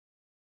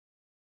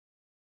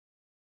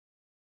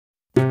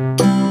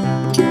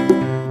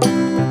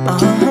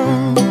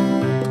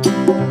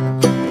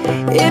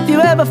If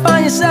you ever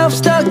find yourself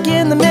stuck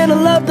in the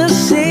middle of the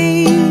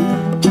sea,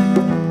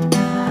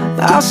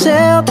 I'll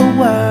sail the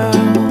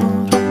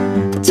world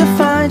to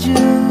find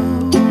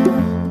you.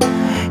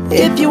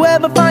 If you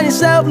ever find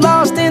yourself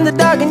lost in the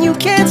dark and you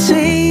can't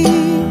see,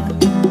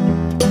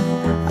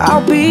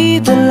 I'll be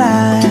the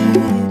light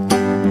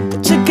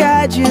to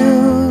guide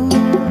you.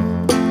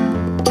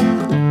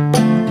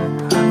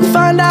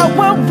 Find out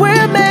what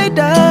we're made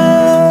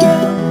of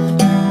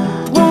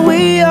when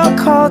we are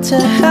called to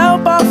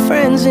help our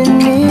friends in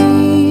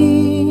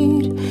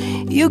need.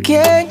 You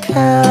can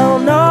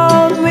count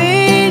on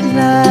me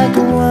like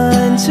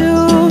 1,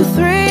 2,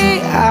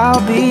 3,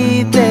 I'll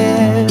be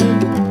there.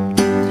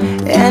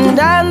 And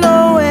I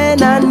know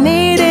when I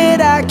need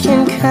it, I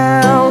can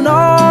count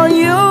on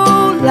you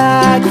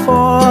like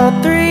 4,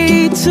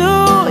 3, 2,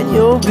 and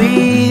you'll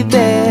be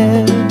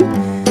there.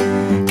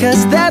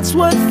 'Cause that's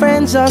what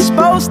friends are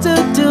supposed to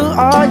do,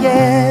 oh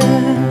yeah.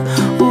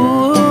 Ooh.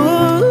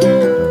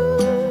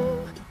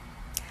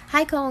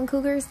 Hi Cohen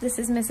Cougars, this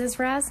is Mrs.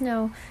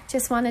 Rasno.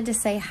 Just wanted to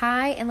say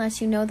hi and let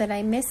you know that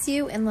I miss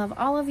you and love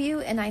all of you,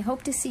 and I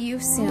hope to see you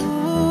soon.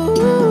 Ooh,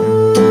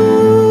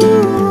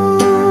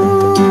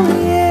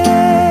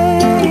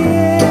 yeah,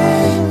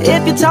 yeah.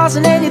 If you're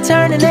tossing and you're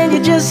turning and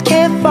you just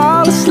can't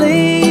fall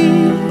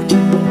asleep,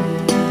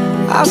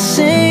 I'll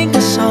sing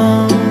a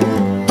song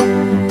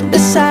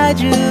beside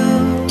you.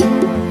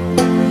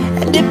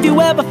 And if you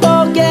ever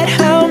forget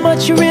how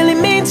much you really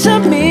mean to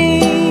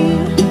me,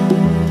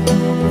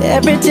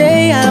 every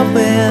day I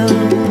will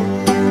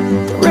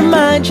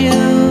remind you.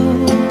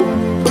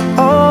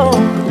 Oh,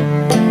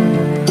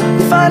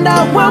 find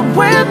out what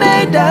we're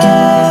made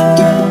of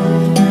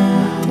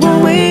when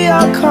we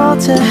are called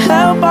to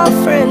help our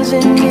friends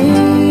in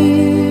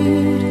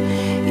need.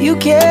 You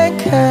can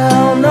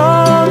count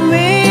on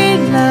me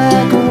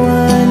like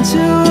 1,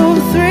 2,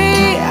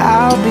 3,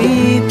 I'll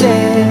be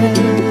there.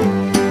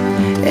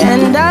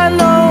 And I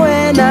know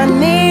when I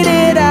need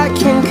it, I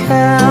can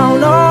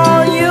count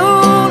on you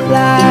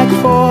like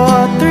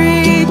 4,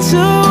 3, 2,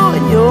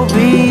 and you'll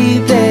be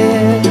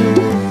there.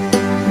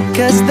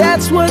 'Cause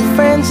that's what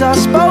friends are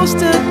supposed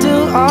to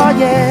do, oh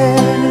yeah.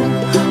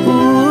 Ooh,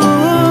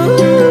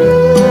 ooh.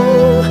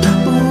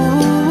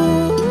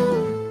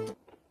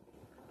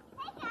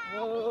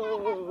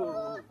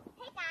 Whoa.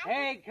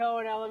 Hey,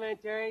 Cohen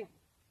Elementary.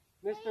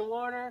 Mr.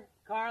 Warner,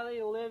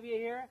 Carly, Olivia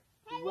here,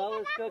 as well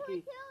as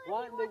Cookie,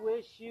 wanting to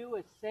wish you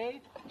a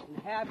safe and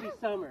happy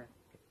summer.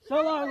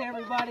 So long,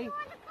 everybody.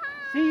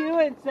 See you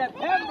in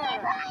September.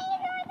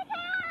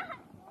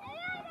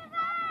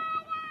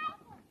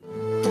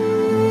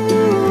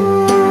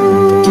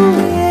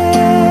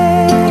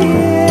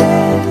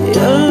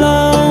 You'll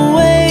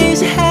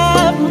always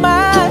have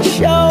my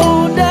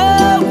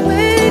shoulder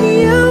when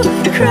you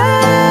cry.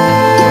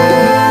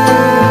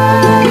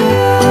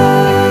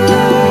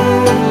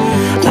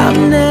 I'll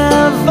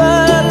never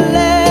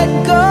let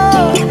go,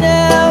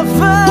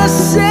 never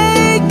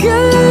say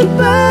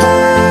goodbye.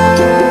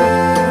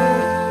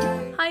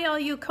 Hi all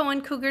you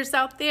Cohen Cougars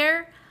out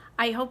there.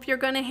 I hope you're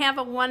going to have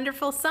a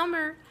wonderful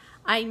summer.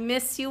 I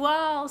miss you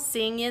all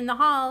seeing you in the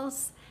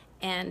halls,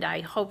 and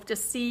I hope to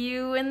see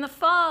you in the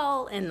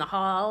fall in the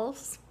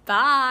halls.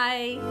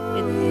 Bye.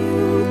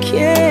 You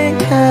can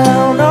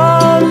count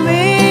on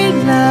me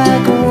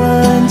like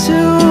 1,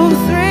 2,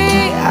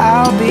 3,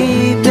 I'll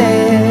be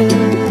there.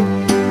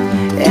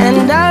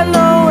 And I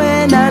know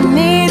when I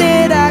need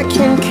it, I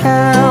can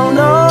count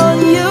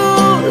on you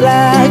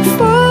like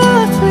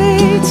 4,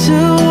 3,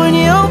 2, and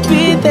you'll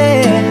be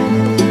there.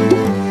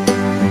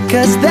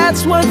 'Cause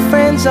that's what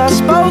friends are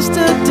supposed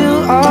to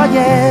do, oh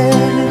yeah.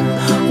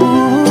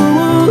 Ooh,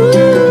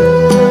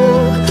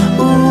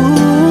 ooh.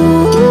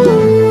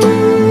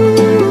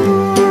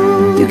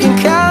 You can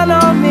count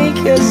on me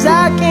 'cause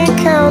I can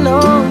count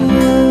on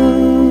you.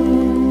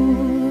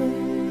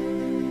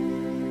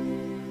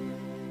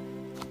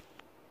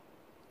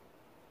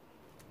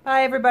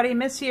 Bye everybody,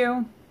 miss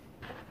you.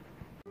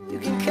 You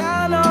can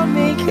count on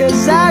me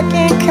 'cause I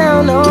can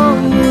count on you.